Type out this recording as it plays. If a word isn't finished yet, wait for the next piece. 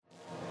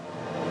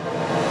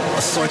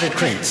Assorted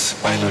Crates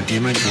by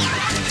Lodima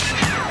Jr.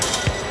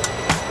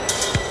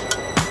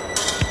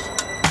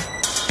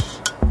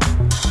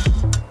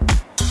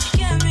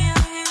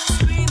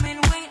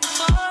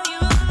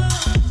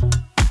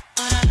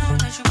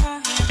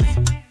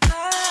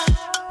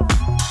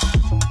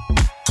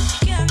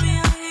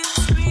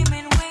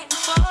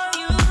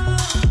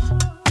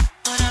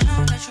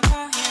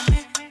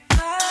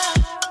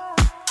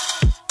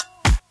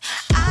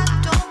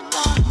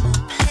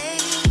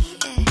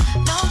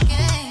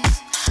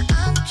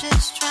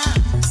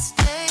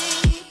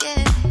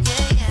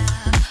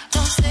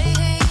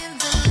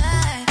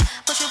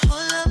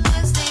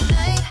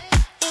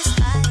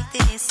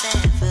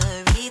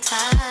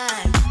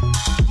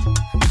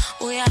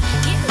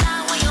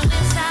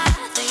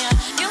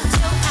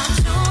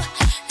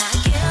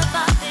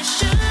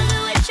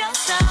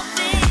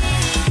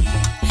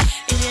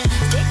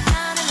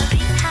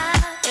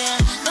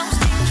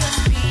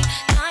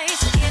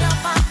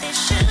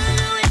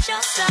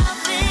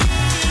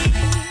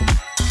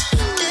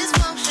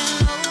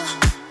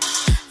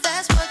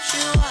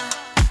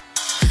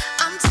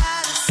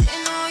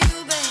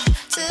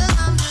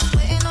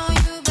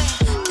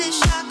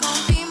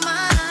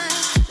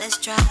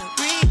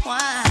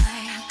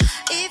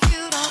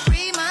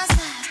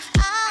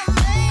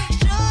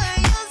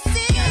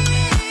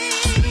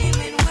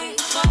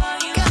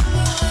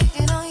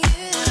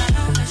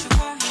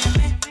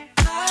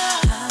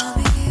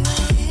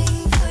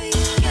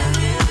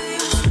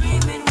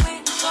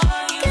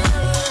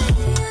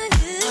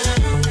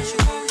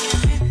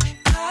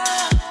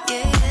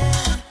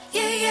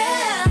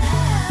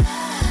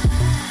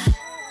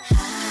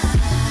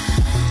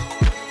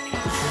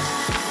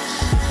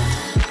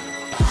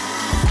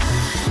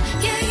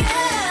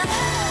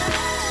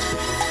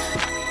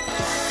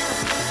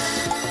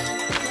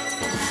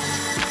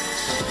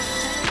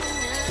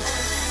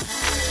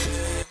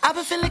 I've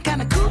been feeling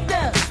kinda cooped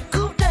up.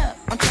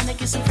 I'm trying to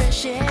get some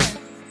fresh air.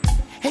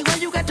 Hey, why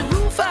you got the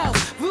roof out?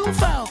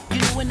 You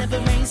know it never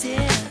rains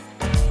here.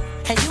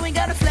 Hey, you ain't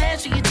got a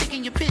flash when you're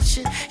taking your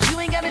picture. You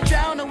ain't gotta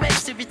draw no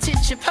extra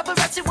attention.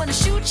 Paparazzi wanna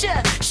shoot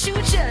ya.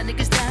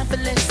 Niggas dying for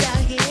less out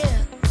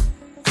here.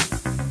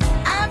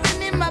 I've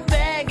been in my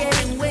bag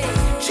anyway,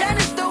 trying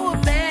to throw a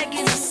bag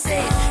in the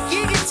safe.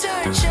 You get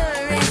torture,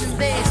 raising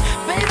bass.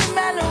 Baby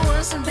Milo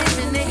wants some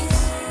baby names.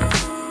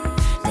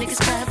 Niggas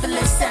crying for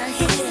less out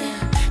here.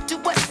 Do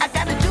what I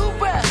gotta do,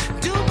 bruh.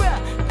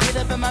 Get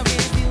up in my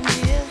rearview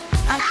mirror.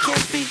 I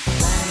can't be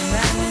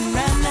riding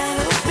round that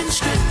open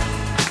strip.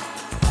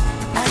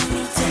 I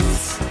need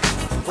tents,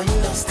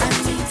 windows, I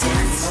need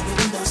tents,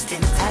 windows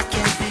tint. I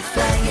can't be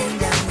flying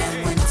down that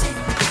one tent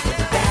with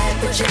a bad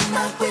bitch in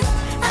my whip.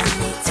 I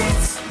need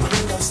tents,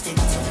 windows tint.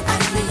 I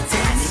need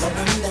tents,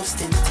 windows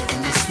tint,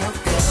 and it's no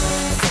good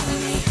for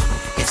me.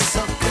 It's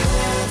so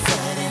good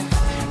for them.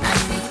 I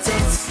need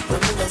tents,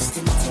 windows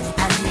tint.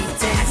 I need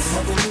tents,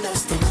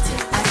 windows tint.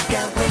 I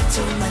got way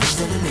too much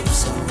to lose,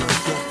 so roll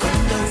your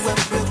window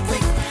up real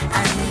quick.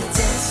 I need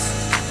tents,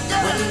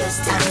 windows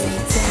tint. I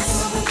need tents,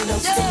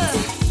 windows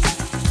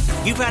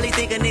tint. You probably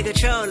think a nigga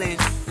trolling,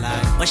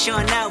 or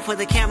showing out for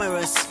the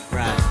cameras.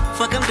 Right.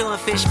 Fuck, I'm doing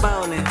fish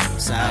bowling.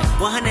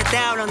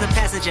 100,000 on the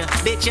passenger.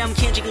 Bitch, I'm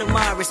Kendrick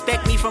Lamar.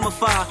 Respect me from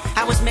afar.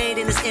 I was made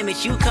in this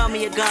image. You call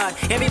me a god.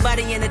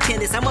 Everybody in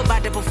attendance. I'm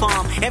about to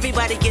perform.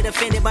 Everybody get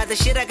offended by the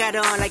shit I got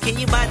on. Like, can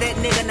you buy that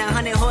nigga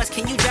 900 horse?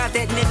 Can you drive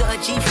that nigga a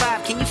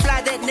G5? Can you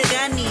fly that nigga?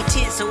 I need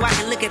 10 so I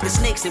can look at the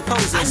snakes and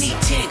poses. I need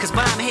 10 cause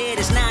bomb head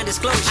is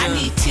non-disclosure. I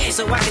need 10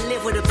 so I can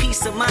live with a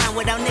peace of mind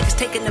without niggas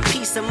taking a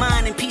piece of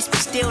mine and peace be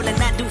still and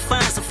not do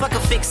fine. So fuck a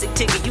fix-it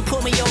ticket. You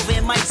pull me over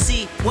and might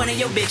see one of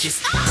your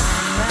bitches.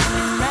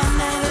 Round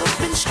that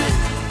open strip.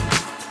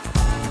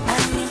 I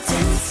need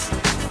tents,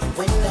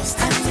 windows,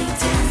 I need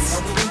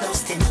tents,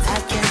 windows tint.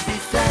 I can't be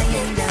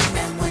flying down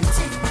that one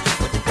tent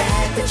with a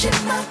bad bitch in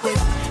my whip.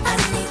 I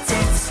need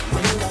tents,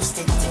 windows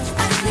tint.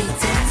 I need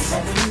tents,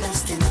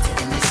 windows tint,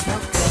 and it's no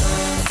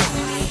good for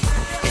me.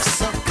 It's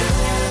so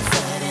good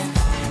for them.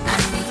 I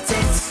need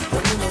tents,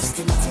 windows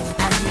tint.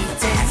 I need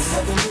tents,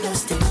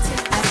 windows tint.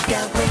 I've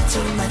got way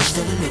too much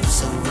to lose,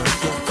 so roll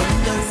your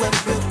window up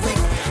real quick.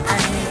 I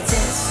need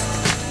tents.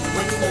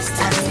 I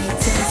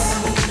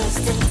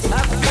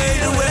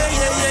fade away,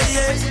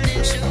 yeah.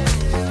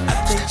 I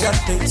think I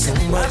think too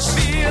much. I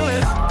feel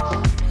it.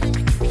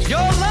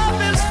 Your love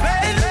is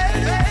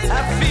fading. I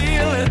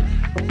feel it.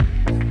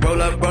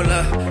 Roll up, hold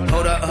up,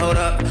 pull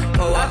up.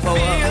 I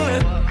feel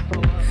it.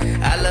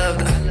 I love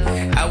the,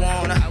 I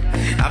wanna,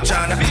 I'm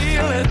tryna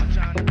feel it.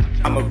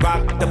 I'ma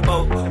rock the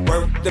boat,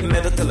 work the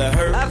middle till it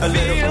hurt I a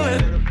little. feel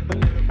it.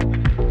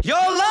 Your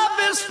love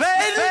is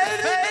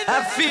fading.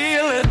 I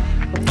feel it.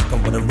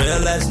 Fuckin' with a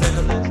real ass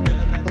nigga.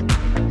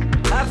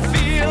 I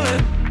feel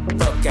it.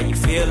 Fuck, can you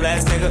feel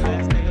ass nigga?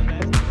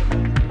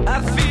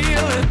 I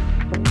feel it.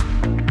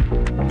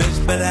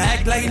 Bitch better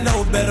act like you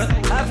know better.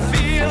 I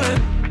feel it.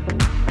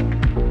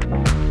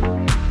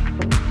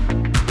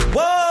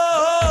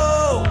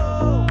 Whoa,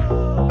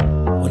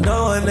 when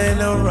no one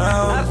ain't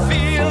around. I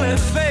feel it.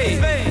 Fade.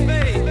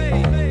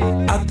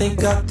 I think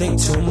think I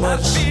think too much.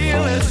 I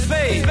feel it,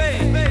 faith.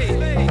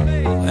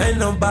 Ain't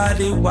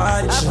nobody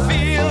watching. I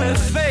feel it,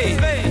 faith.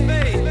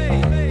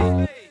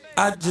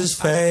 I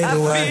just fade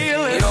away. I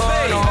feel it,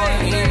 faith.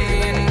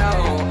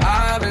 No,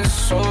 I've been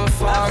so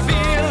far. I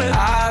feel it.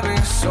 I've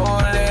been so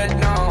let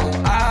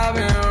down. I've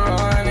been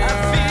running. I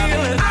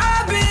feel it.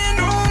 I've been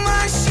on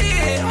my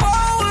shit,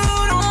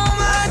 holding on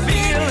my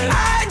feeling.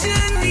 I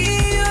just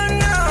need you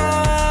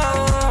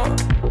know.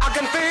 I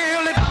can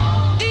feel it.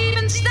 Deep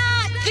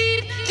inside,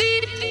 deep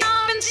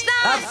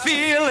inside. I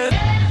feel it.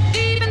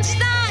 Deep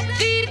inside,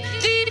 deep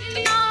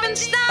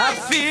inside. I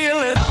feel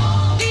it.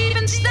 Deep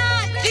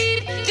inside,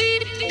 deep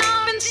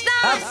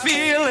inside. I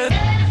feel it.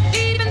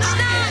 Deep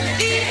inside,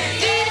 deep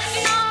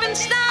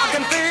inside. I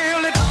can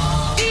feel it.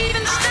 Deep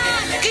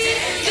inside, deep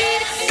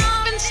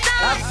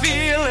inside. I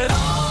feel it.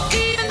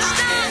 Deep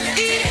inside,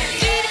 deep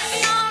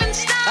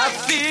inside. I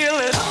feel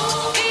it.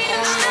 Deep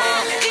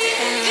inside, deep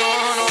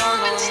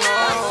inside.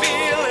 I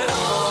feel it.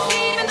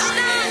 Deep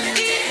inside,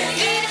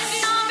 deep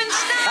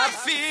inside. I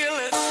feel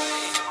it.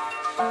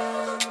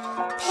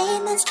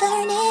 Payments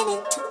burning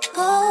into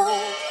gold.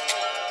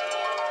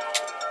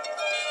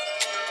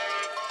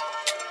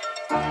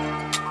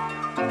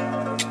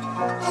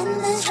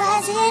 Embers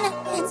rising up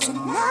into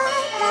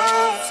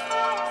nightlights.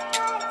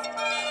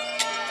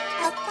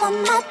 Up on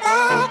my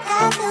back,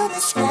 I feel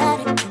the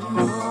static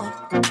below.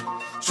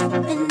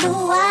 Tripping the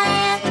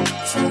wire,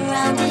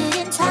 surrounded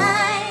in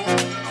time.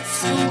 I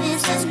see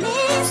this as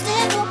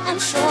mystical, I'm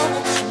sure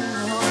that you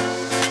know.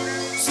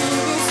 See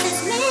this as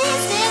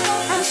mystical,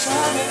 I'm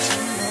sure that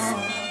you know.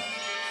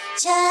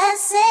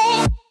 Just say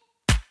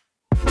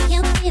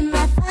you'll be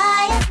my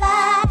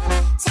firefly.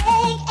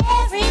 Take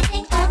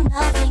everything or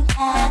nothing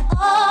at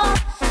all.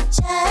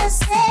 Just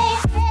say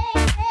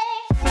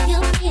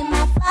you'll be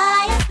my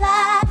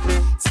firefly.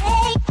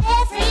 Take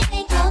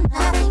everything or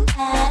nothing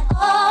at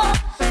all.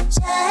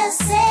 Just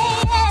say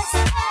yes.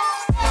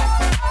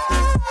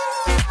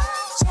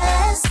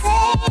 Just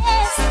say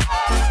yes.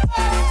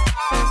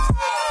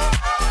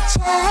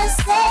 Just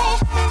say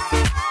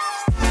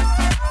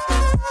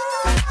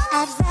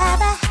I'd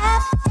rather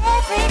have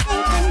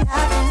everything than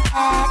nothing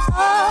at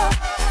all.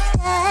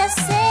 Just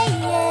say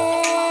yes.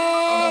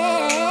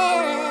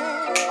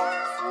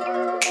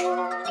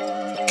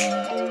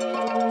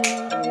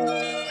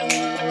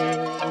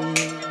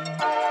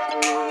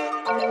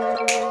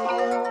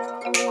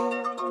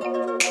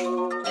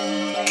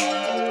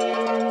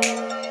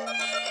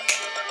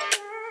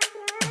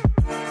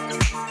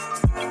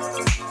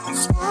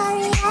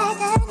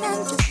 Starry-eyed and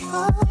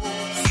underfold.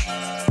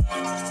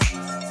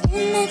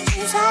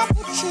 Images I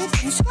pictured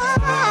in sky.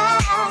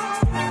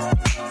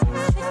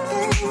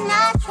 Trickling, I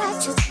try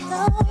to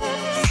close.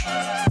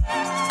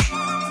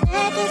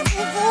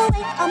 Negative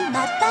weight on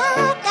my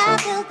back, I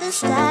feel the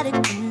static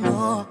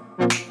below.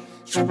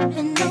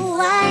 Tripping the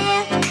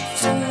wire,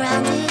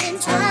 surrounded in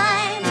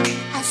time.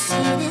 I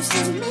see this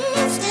as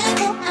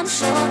mystical, I'm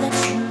sure that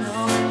you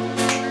know.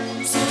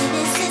 See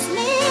this as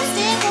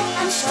mystical,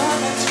 I'm sure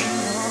that you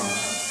know.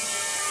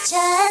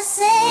 Just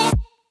say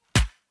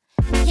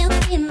you'll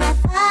be my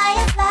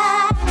firefly.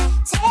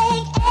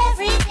 Take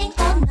everything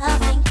or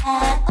nothing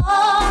at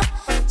all.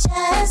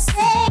 Just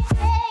say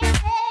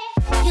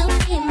you'll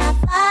be my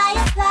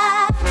firefly.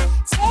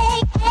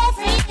 Take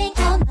everything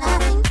or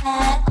nothing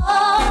at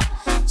all.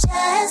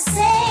 Just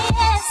say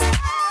yes.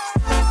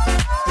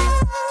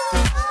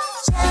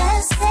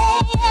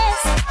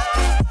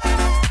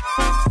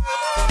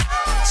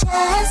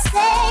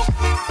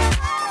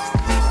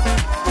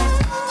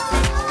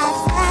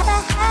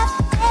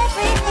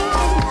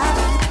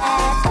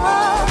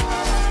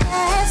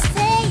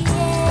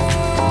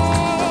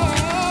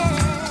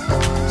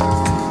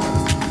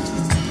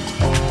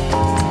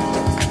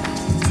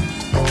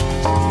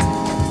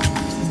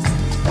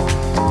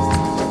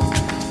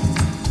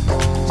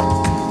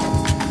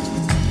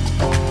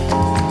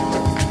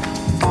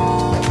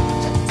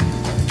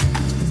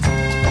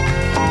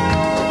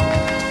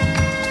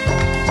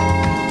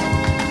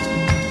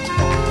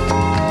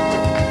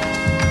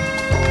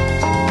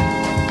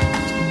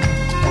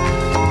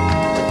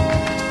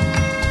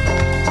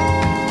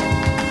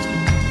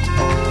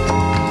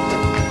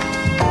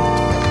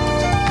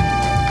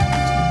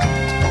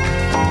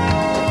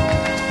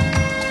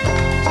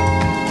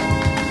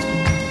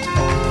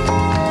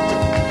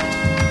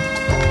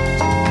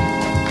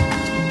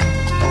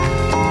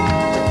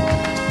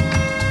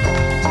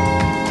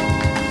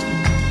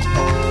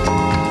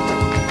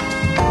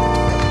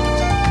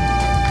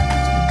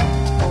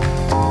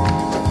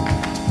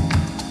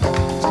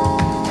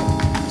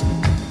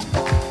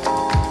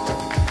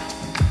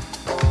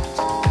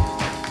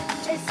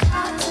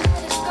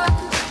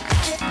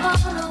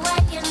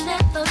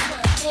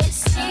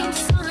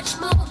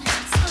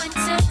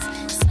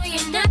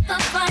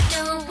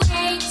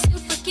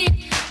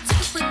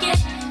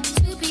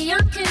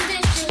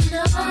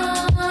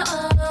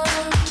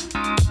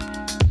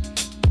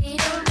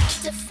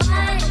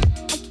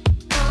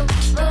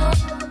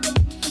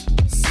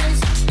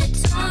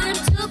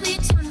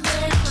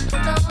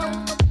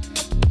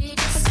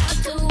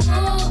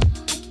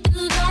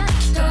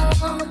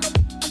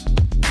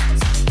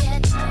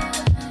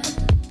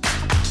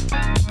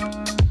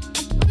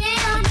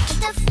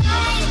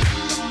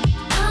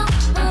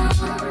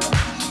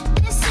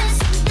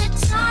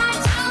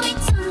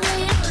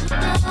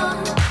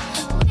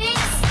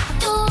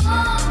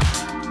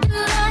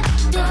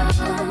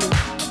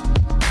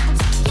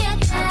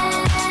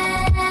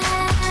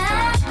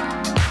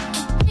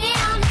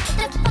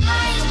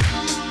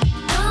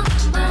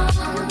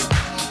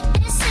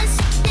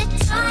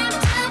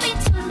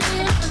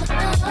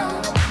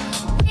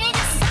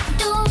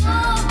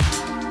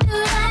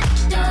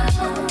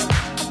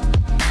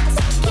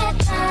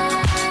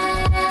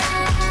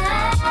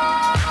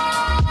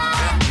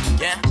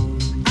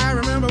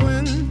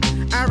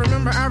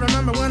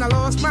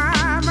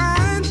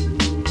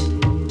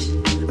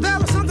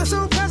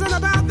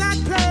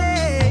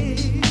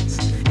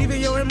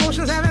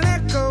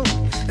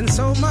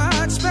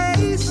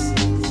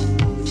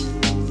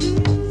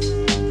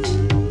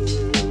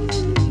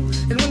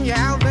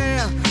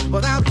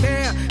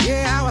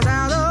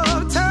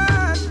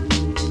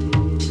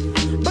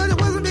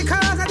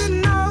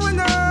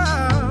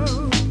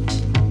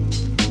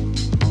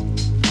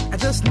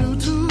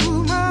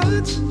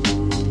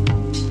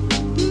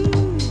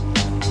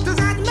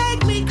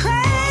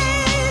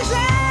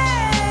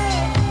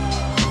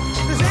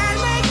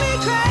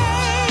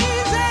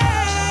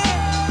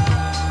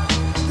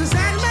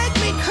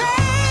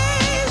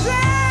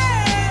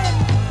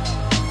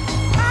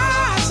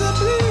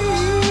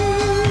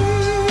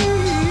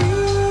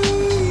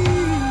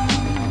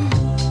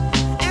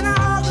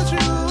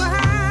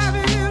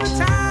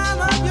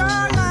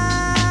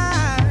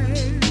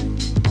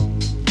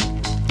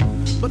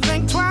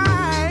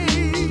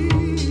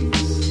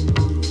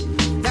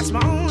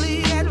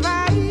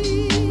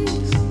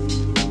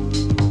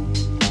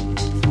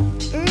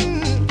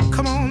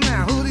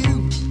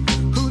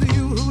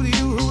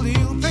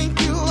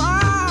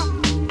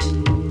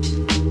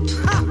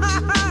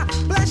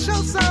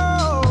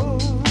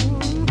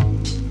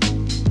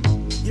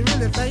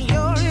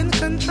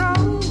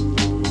 control.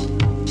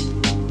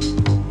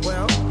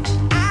 Well,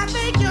 I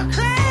think you're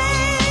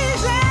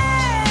crazy.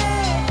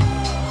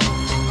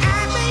 I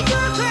think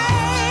you're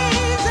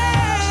crazy.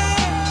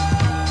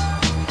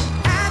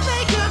 I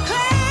think you're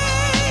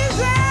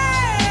crazy.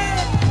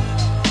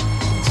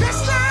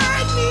 Just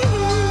like me.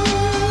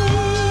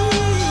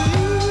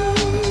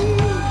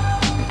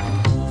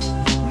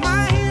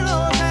 My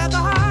heroes had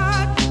the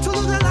heart to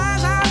lose the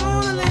lives I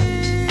wanna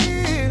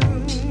live.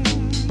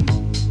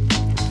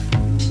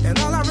 And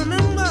all I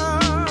remember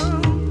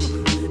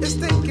is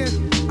thinking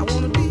I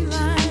wanna be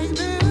like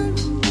them.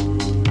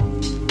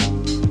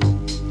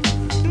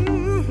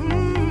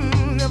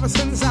 Ever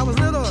since I was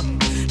little,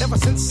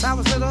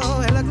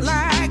 it looked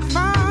like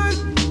fun.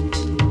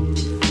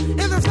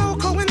 And there's no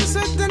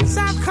coincidence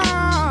I've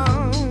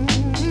come.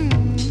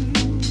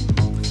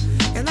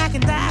 And I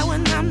can die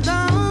when I'm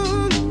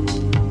done.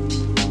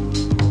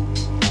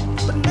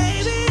 But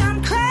maybe I'm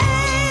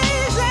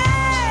crazy.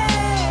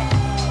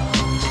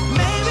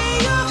 Maybe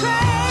you're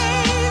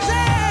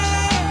crazy.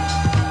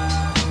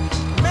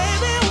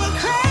 Maybe we're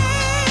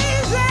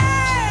crazy.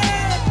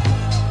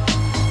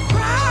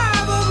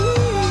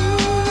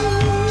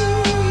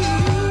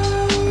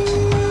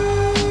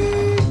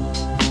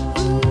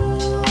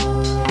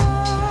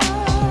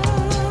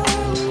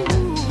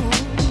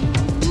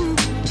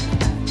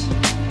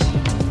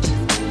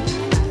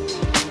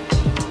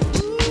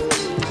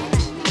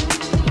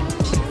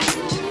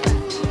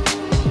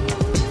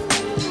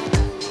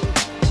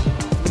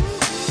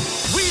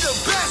 We the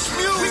best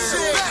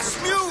music.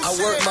 I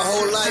worked my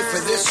whole life for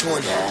this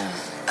one.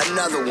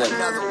 Another one.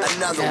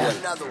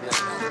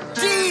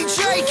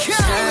 DJ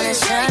Khaled.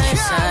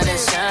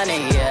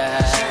 Shining,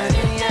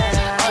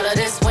 yeah. All of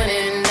this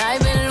winning,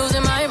 I've been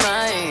losing my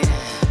mind.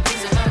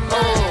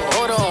 Oh,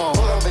 hold on,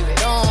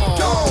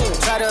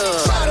 don't try to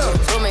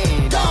slow me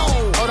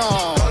down. Hold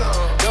on,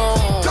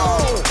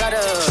 don't try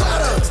to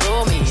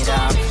slow me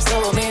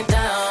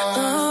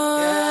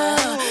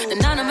down. And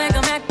now to make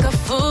a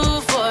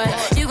fool for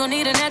it. You gon'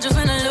 need a natural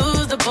when to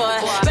lose the boy.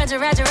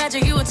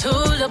 Ratchet, you a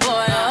tool,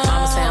 boy.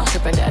 Mama say I'm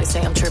tripping, daddy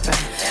say I'm tripping.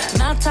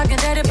 Mouth talking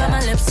dirty, but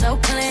my lips so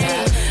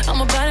clean. I'm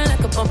about it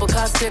like a bumper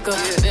car sticker.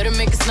 Better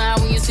make it smile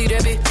when you see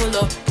that bitch pull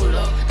up.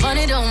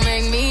 Money don't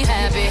make me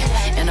happy,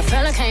 and a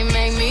fella can't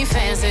make me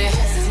fancy.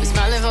 We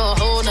smiling for a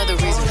whole nother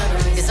reason.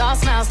 It's all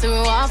smiles through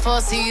all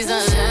 4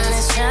 seasons.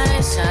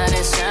 Shining,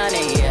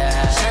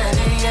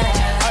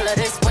 yeah. All of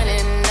this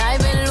winning,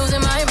 I've been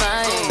losing my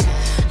mind.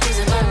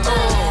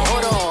 Oh,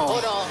 hold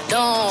on,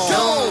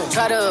 don't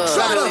try to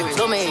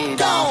slow me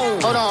down.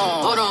 Hold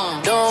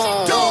on,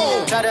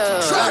 don't try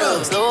to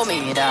slow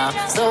me down.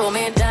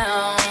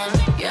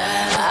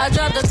 Yeah, I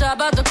dropped the top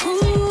out the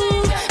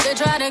coupe. They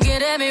try to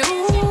get at me,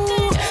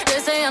 ooh. They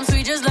say I'm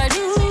sweet just like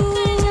you.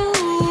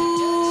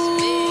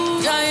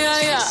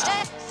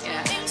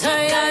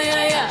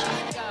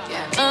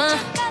 Yeah.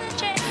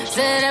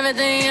 Said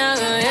everything, yeah.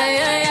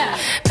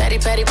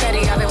 Petty,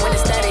 I've been winning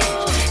steady.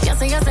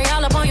 Yes,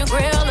 all up on your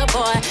grill,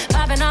 boy.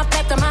 Popping off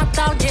at the mouth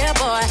out, yeah,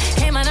 boy.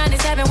 Came on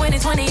 97 when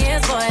it's 20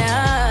 years, boy.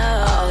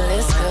 All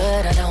is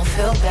good, I don't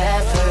feel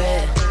bad for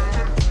it.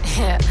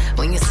 Yeah,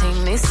 when you see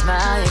me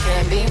smile, you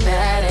can't be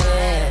mad at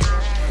it.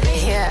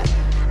 Yeah,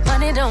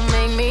 money don't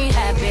make me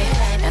happy,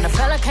 and a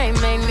fella can't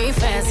make me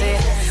fancy.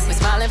 We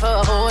smiling for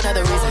a whole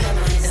nother reason.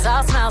 It's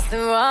all smiles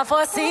through all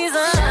 4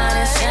 seasons.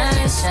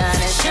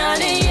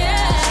 Shining,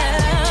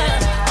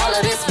 yeah. All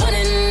of this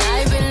winning,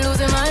 I've been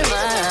losing my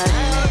mind.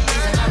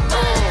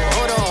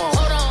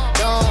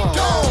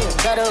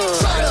 Try to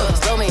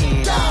slow me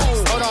down.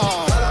 Hold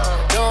on,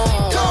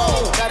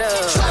 don't try to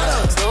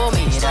slow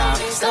me down.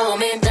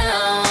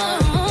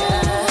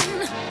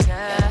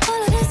 Yeah.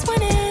 All of this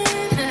winning,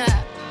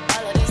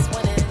 all of this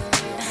winning,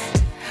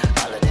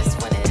 all of this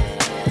winning,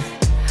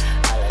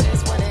 all of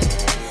this winning,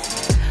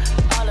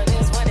 all of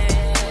this winning.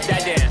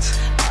 That dance.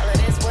 All of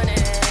this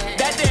winning.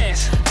 That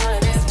dance. All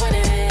of this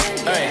winning.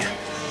 Hey,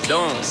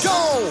 don't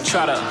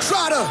try to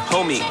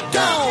hold me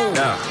down.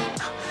 Nah.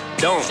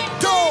 Don't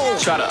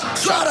try to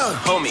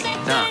hold me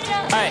down.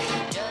 Hey.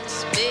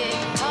 Just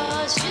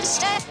because you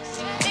say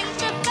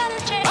things are gonna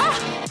change.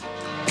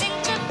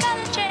 Things are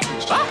gonna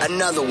change.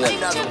 Another one.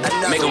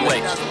 Make 'em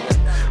wait.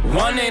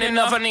 One ain't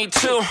enough, I need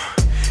 2.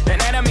 That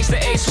night I mix the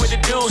ace with the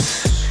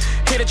deuce.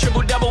 Hit a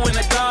triple-double in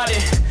the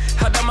garden.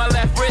 Held on my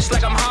left wrist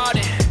like I'm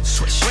Harden.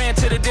 Ran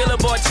to the dealer,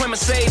 bought twin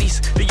Mercedes.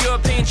 The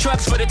European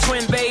trucks for the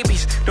twin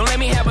babies. Don't let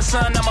me have a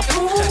son, I'm a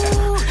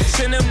fool.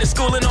 Send them to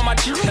school and on my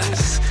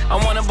juice. I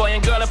want a boy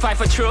and girl to fight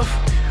for truth.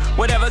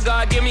 Whatever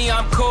God give me,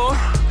 I'm cool.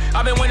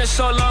 I've been winning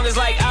so long, it's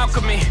like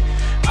alchemy.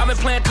 I've been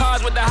playing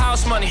cards with the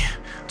house money.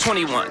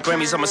 21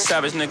 Grammys, I'm a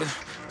savage nigga.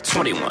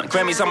 21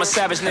 Grammys, I'm a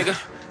savage nigga.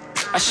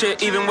 I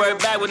should even work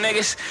back with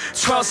niggas.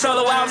 12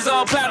 solo albums,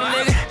 all platinum,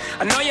 nigga.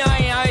 I know you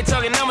ain't out here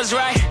talking numbers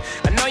right.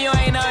 I know you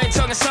ain't out here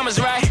talking summers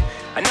right.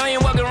 I know you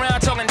ain't walking around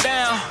talking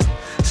down.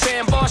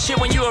 Saying bullshit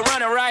when you were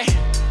running right.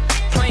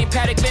 Plain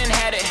Paddock, Ben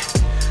had it.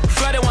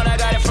 Flooded when I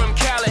got it from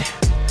Cali.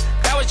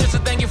 That was just a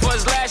thank you for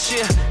his last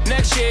year.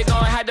 Next year,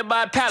 gonna have to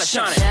buy a pallet.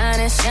 Shining,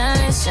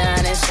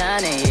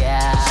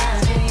 yeah.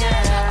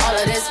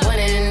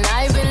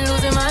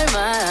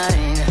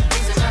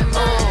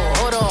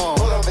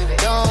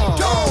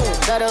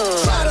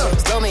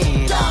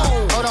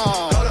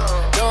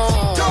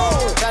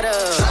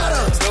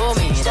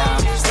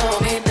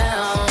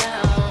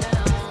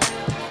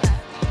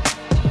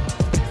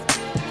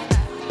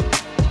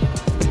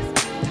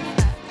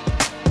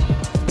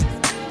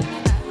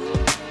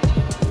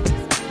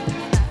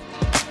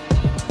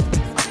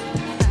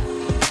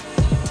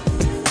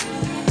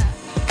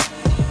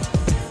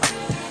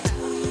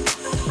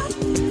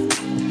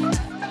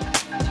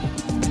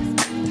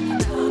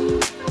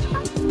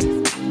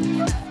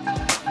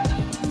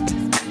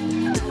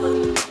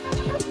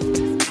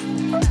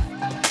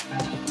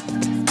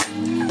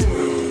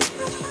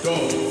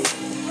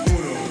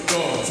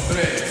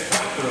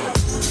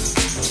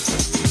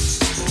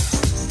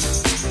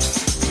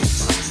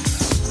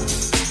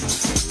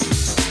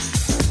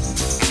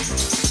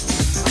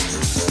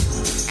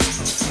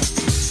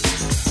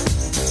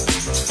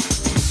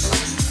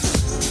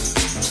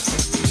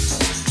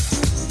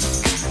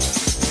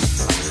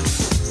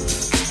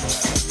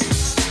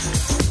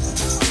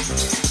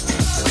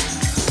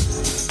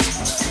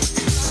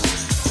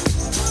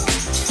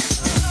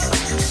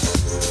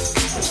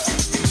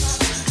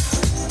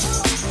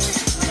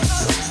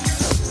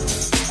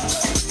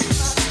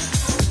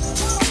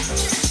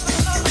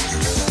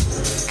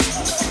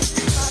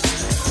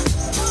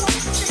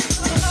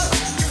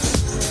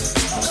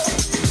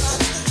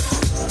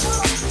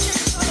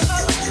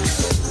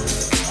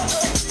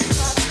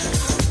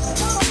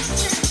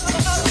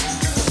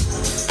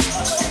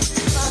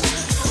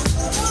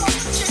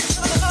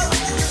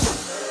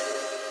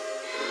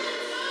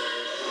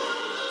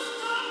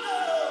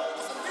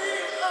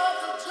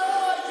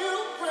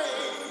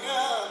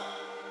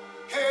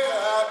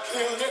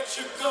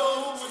 you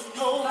go with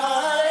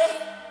nobody.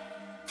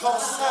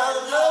 'Cause I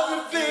love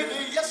you,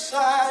 baby, yes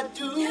I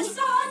do. Yes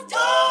I do.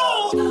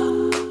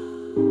 Oh.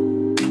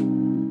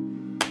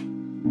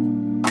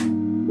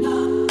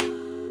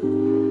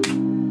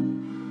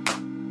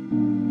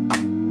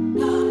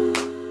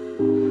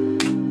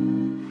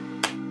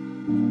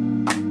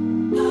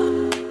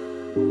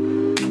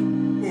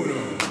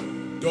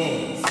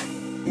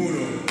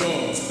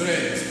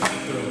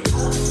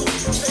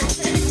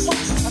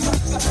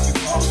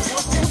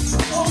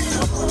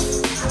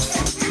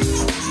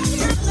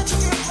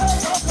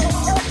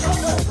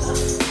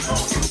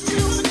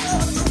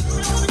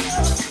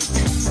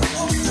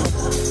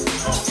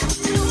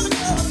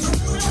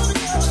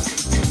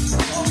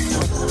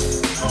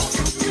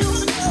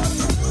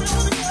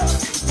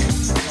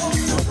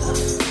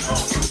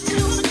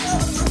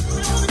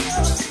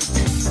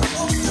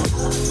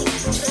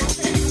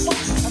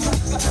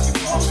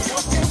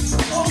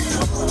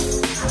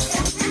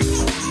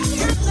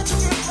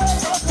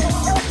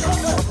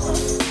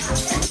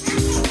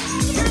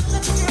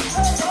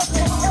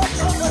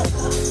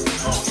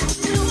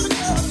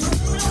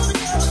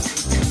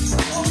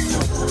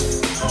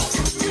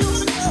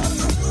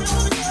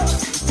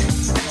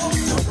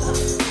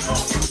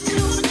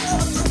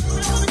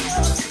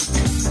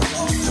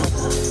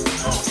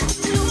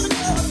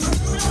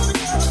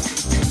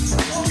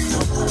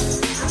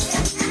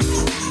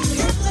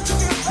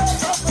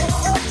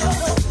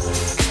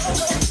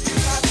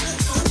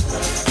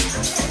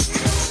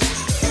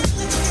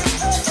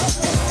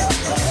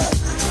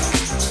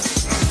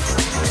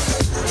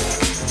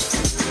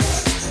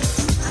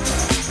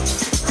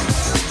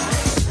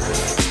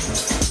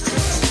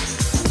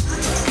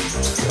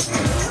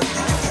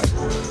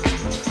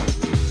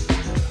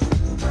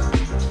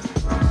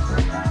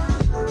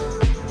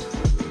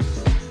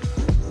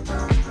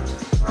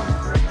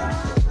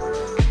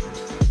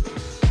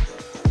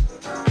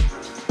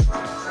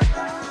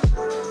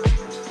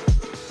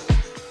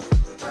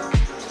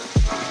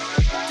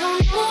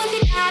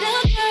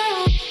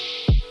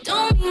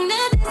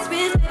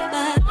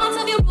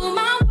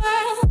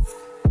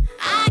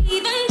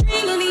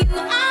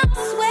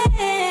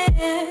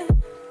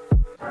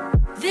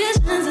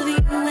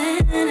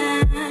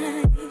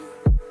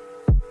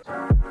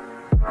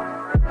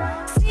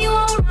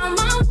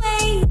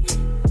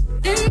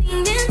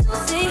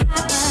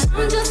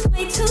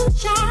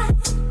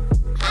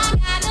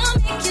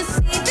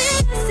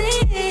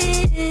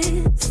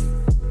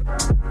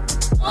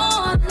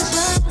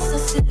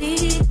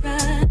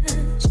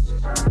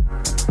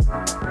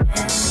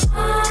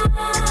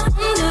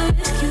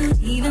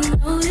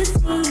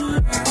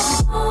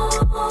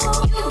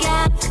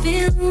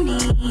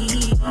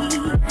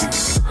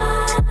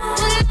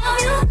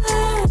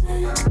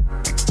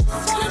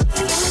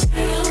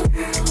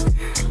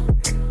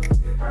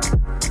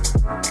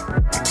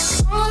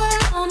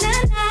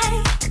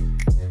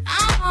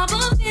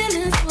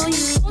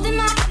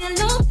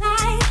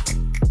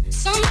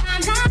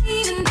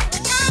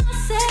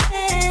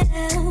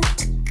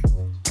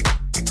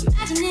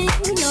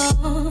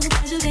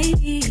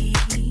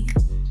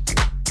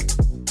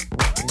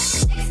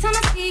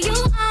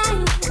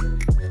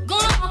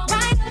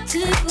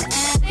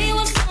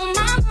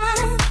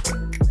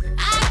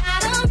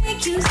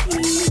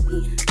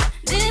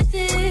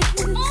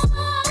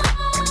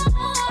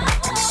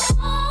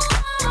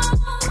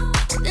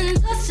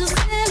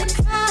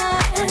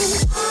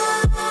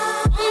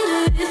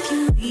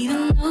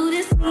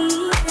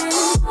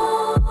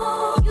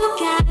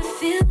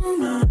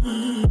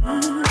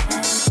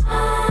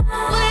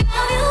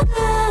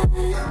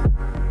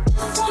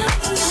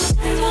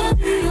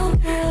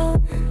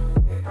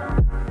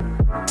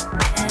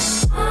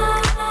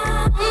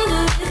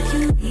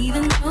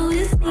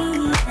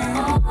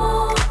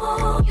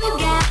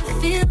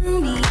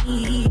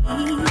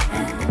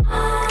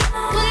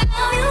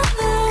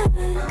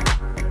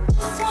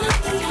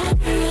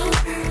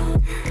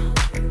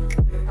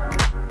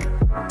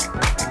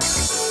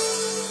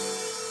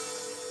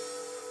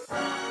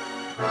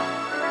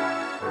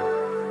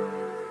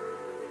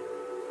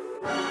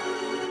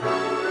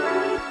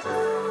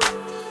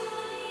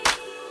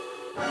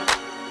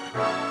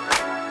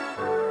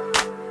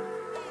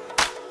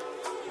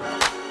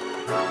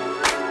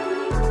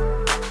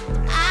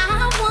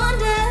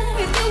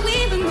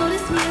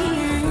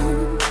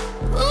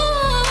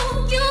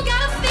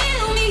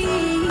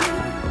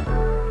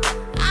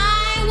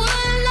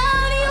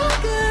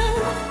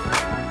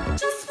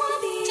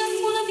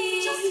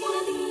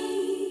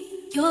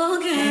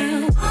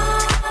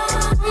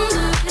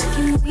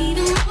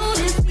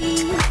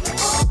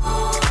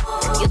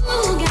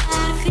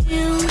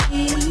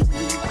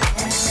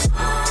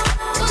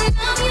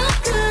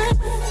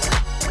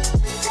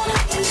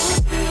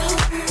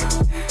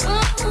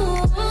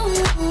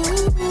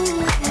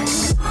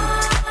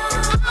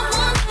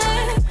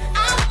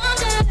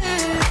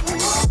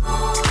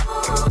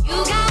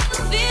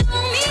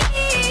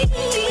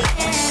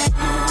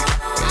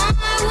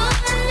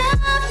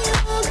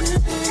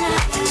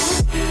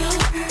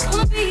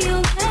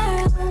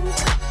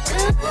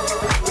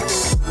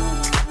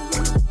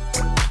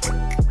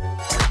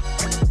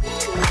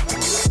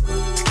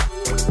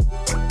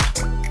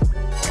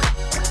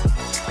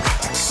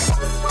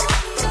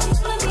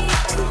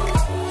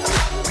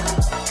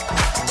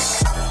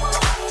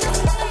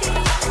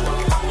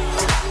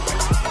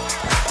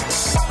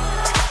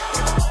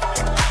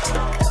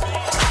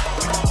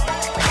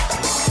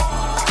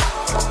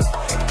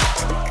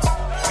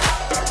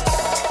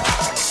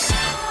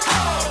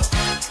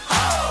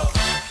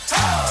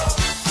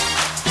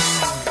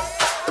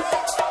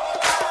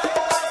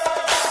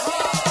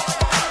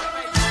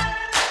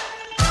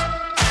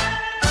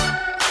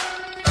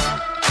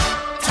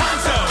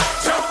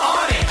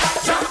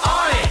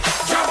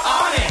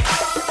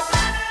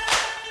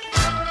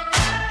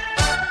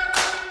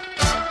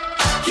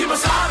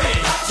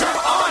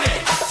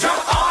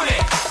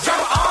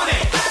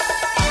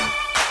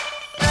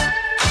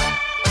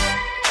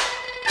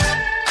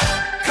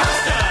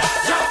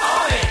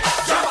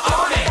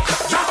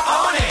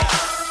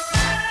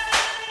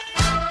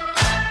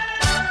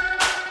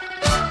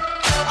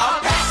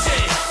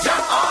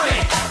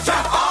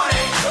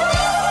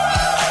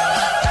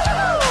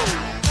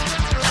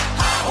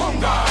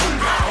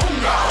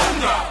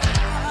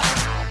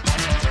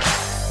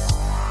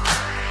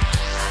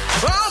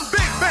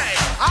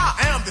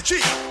 the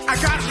cheap. I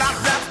got a lot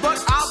of raps, but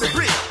I'll be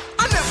brief.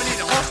 I never need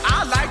a horse,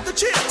 I like the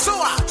chill. So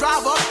I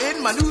drive up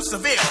in my new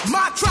Seville.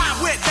 My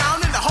tribe went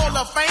down in the Hall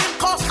of Fame,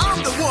 cause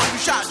I'm the one who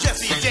shot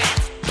Jesse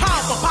James.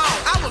 Pound for pound,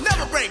 I will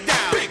never break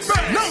down. Big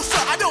Bang. No,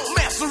 sir, I don't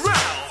mess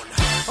around.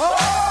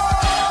 Oh!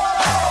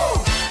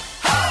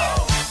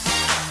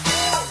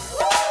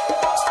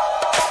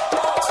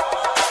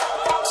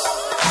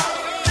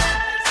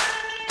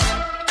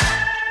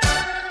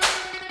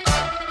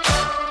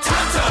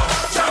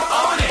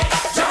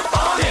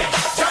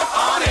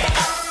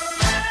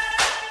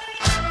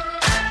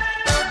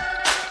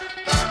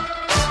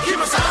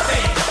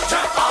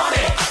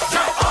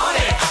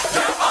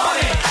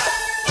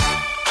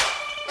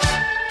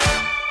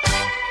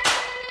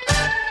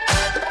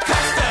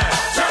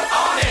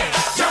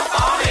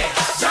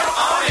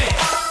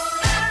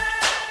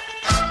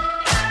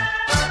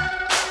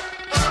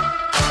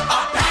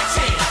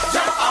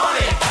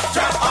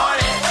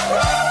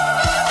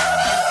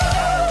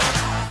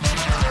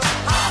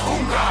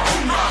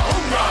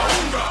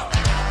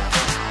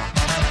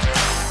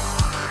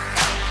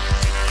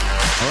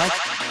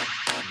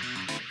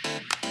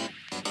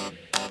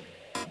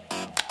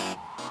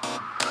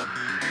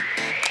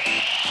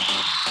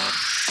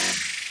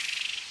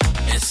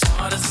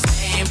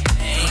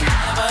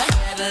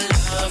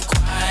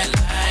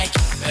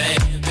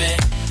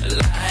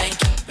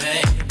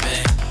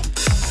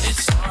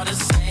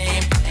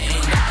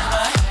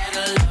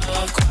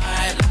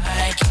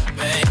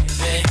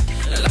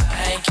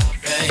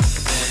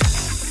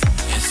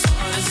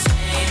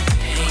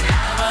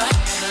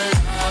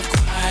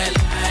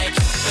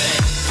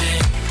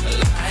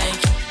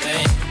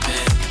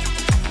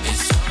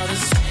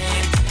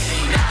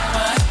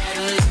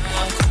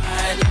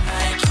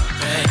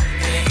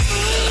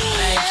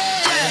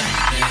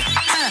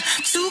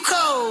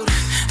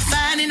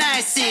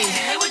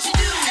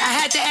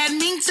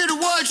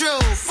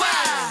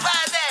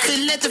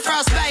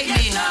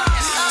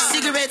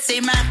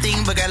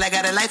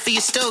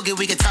 Stogie,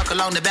 we can talk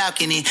along the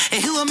balcony.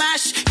 And who am I?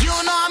 You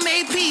don't know I'm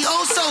AP.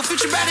 Oh, so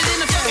future better than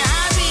the fucking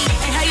hobby.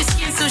 And how your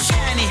skin so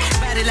shiny,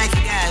 body like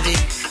a agave.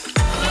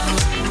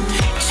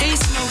 Chain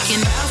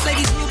smoking, house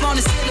like a group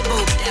on a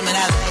sailboat. Damn it,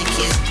 I like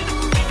it.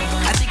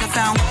 I think I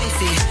found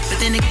wifey,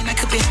 but then again I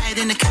could be higher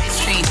than the kite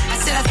string. I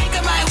said I think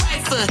I might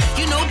wife her.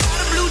 You know,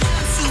 powder blue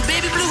jumpsuit,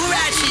 baby blue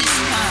huaraches.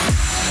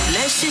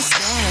 Let's just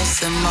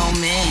dance a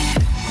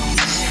moment.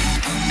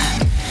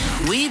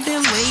 We've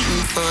been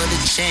waiting for the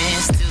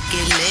chance to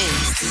get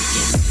laid.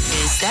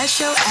 Is that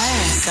your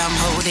ass I'm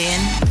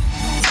holding?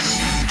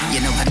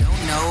 You know I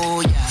don't know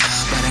ya,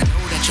 but I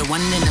know that you're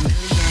one in a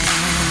million.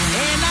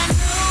 And I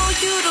know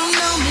you don't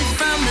know me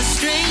from a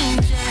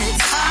stranger.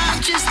 It's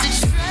hard just to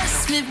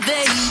trust me,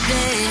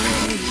 baby.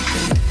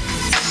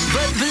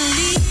 But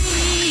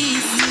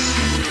believe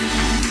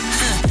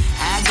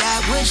I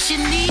got what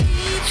you need.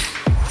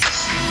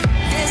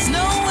 There's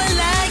no one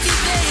like you,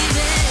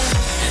 baby.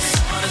 It's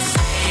all the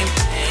same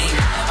thing.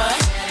 Never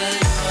had a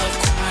love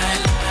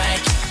quite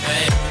like you,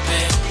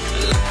 baby.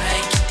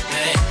 Like you,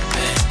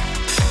 baby.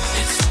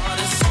 It's all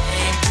the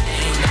same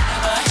thing.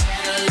 Never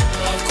had a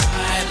love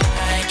quite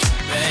like you,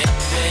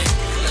 baby.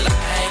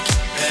 Like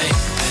you,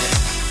 baby.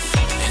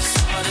 It's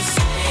all the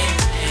same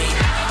thing.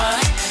 Never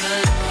had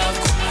a love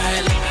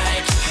quite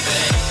like you,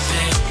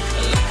 baby.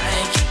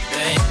 Like you,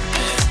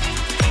 baby.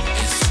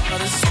 It's all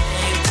the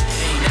same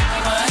thing.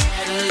 Never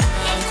had a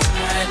love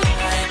quite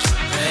like you,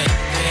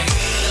 baby.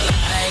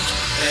 Like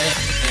you,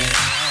 baby.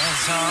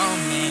 There's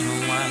only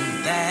one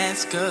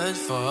that's good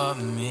for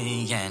me,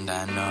 and I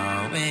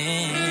know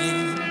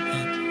it.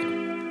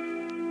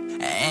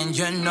 And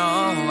you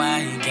know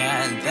I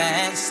got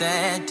that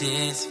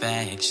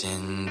satisfaction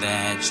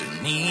that you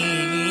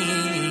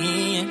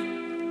need.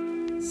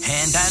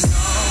 And I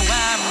know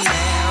I'm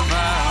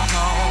never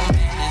home,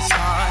 and it's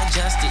hard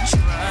just to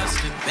trust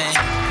me, baby.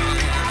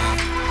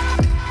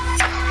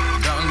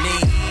 Don't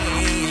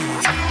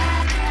leave.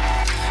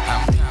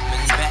 I'm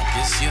coming back,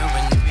 it's you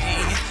and me.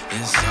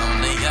 It's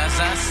only us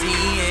I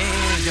see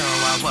it. Yo,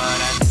 what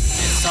I need.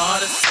 It's all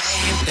the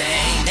same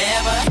thing.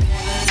 Never had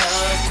a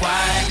love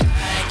quite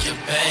like you,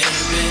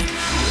 baby.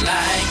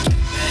 Like you,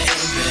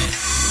 baby.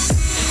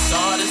 It's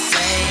all the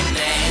same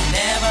thing.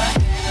 Never had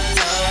a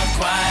love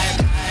quite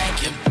like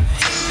you,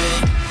 baby.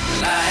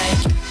 Like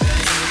you,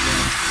 baby.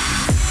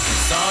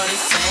 It's all the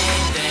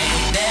same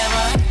thing.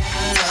 Never had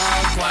a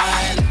love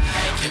quite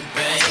like you,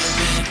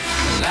 baby.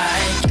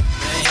 Like you,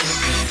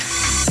 baby.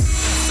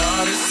 It's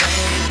all the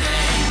same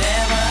thing.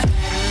 Never had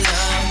a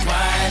love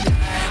quite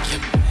like you,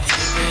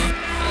 baby.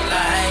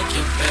 Like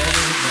you,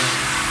 baby.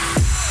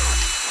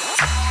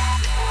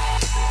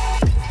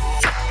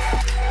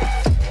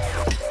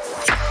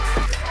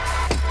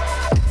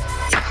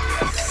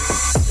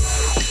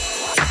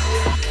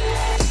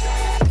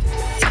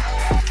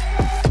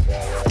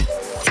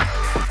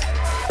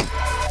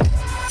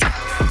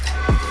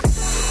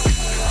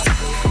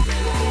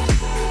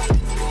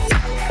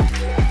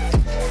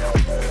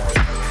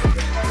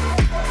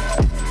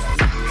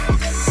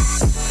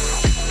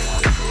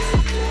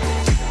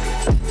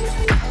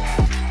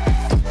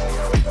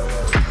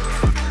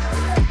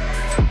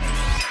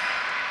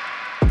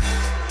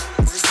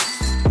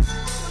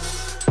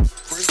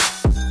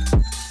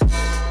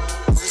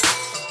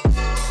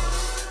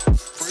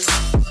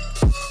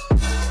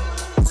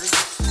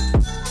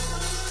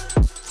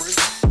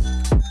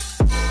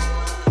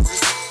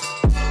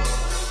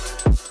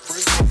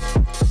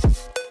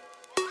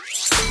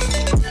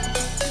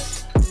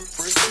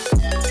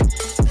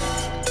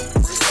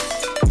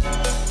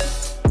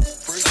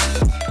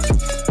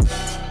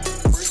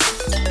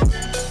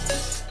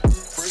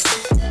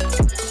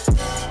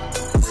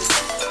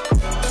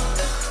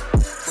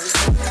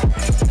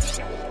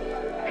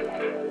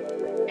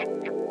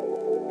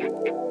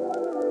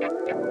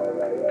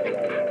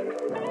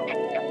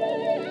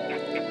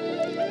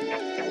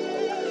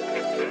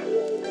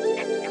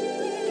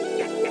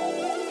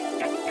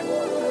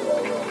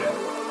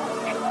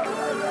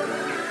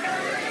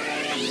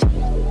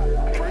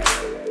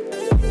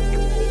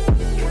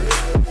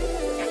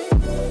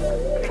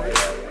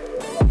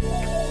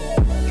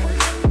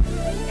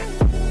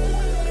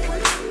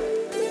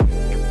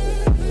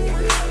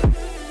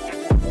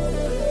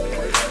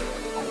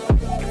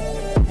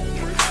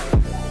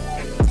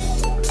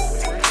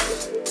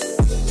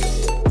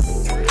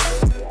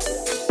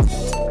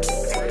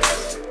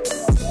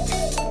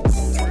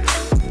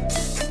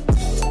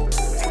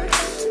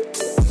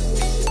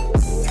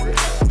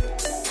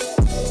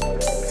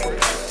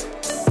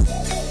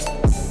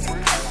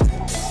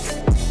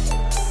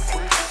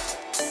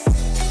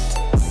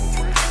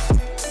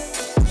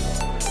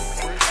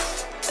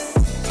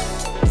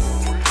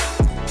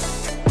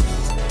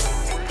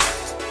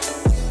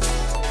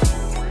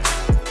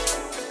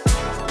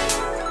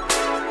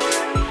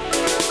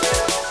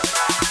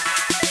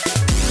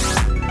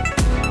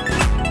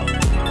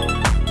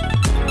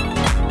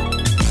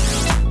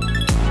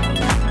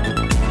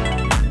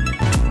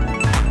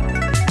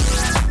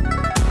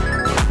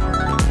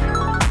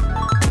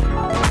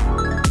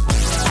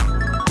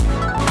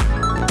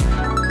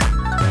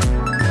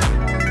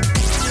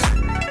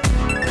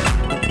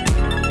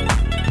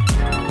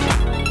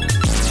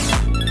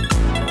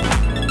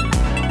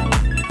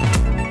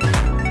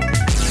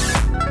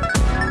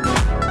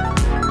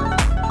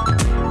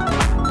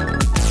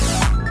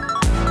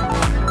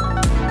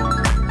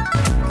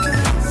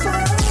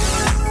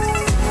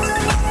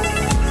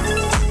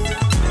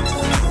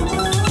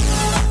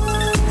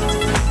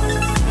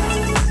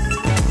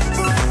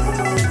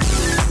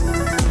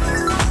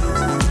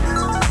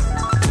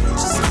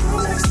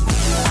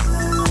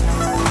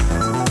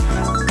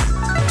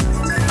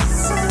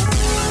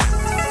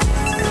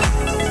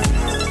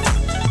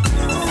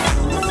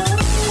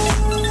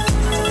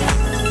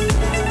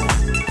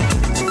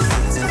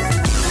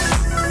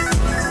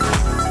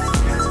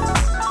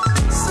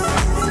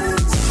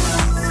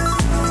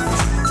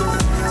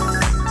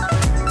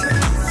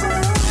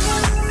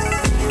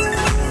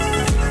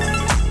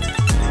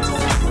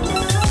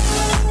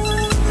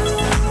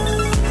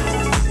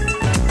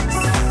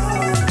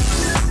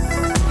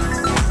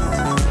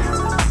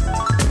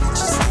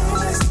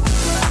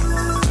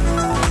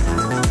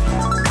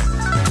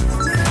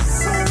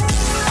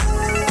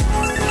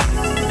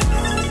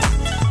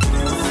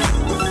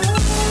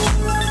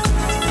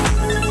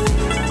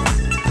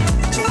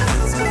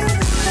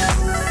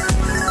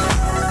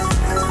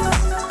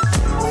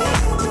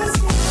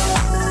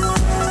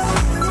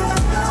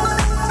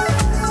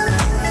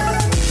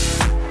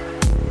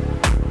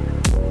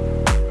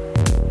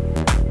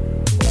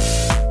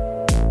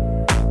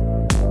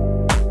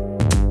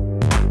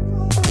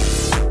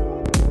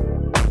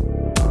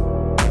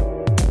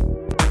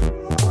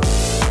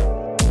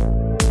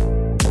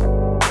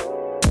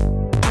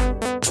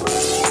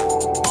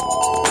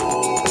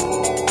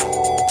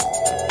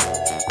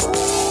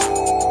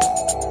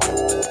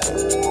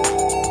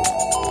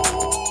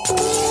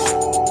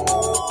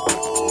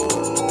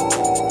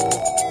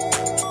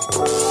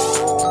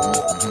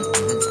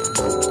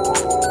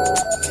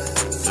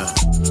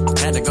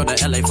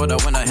 LA for the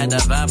winter, had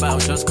that vibe out.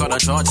 Just caught a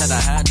charge, had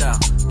a hat down.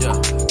 Yeah,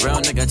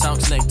 real nigga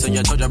talk slick till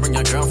you told you bring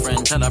your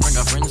girlfriend, tell her bring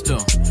her friends too.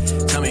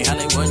 Tell me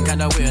Hollywood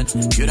kinda weird.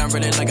 You don't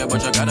really like it,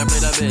 but you gotta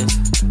play the biz.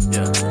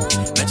 Yeah,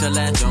 met your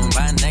last June,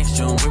 by next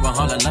June we were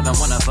all in love and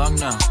wanna fuck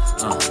now.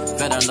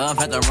 Fell in love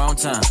at the wrong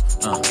time.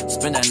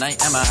 Spend that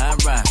night at my high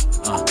ride.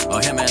 Or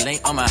hit me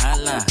late on my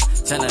hotline,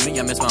 telling me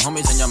you miss my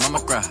homies and your mama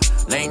cry.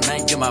 Late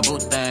night, you my boo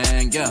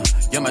thing, yeah.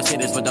 You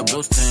Mercedes with the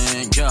blue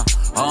thing, yeah.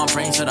 All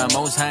praise to the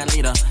most high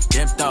leader.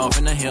 Dipped off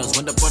in the hills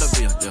with the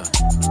Porterville, yeah.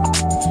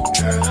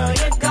 Girl,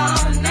 you're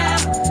gone now.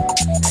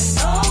 And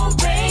oh,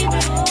 baby,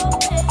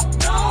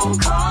 don't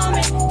call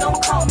me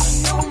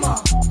no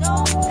more.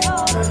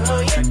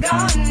 Girl, you're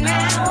gone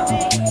now.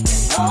 And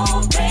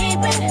oh,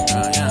 baby,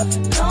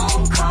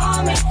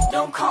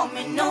 don't call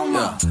me no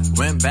more. Yeah.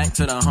 Went back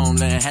to the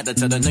homeland, had to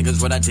tell the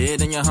niggas what I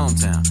did in your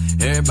hometown.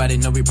 Everybody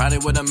know we probably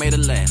would've made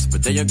it last,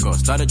 but there you go,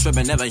 started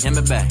tripping, never hit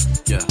me back.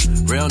 Yeah,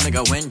 real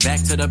nigga went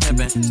back to the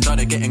pimpin',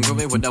 started getting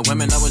groovy with the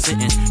women I was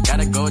hitting. Got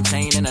a gold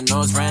chain and a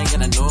nose ring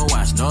and a new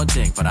watch, no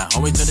dick, but I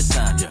always do the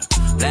time. Yeah,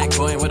 black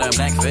boy with a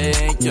black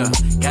fake. Yeah,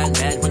 got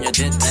mad when you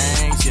did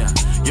things. Yeah,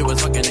 you was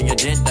fucking and you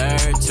did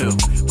dirt too.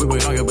 We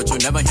would argue, but you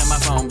never hit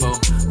my phone, boo.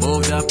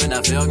 Moved up and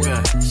I feel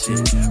good.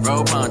 Shit,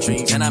 roll palm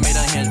trees and I made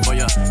a hit for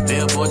you.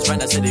 Billboards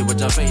trying the city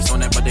with your face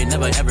on it, but they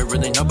never ever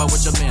really know about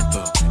what you've been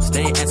through.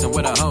 Stay asking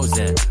where the hoes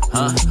at,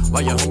 huh?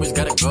 Why your homies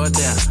gotta go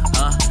there,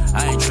 huh?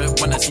 I ain't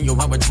trip when I see you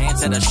out with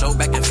chance at a show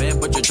back in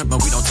Fed, but you trippin',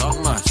 we don't talk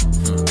much.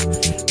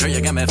 Girl,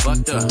 you got me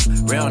fucked up.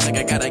 Real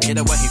nigga gotta get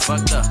it when he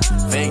fucked up.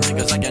 Fake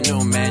niggas like a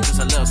new man, just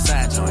a little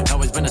side joint.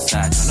 Always been a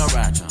side joint, no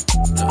ride joint.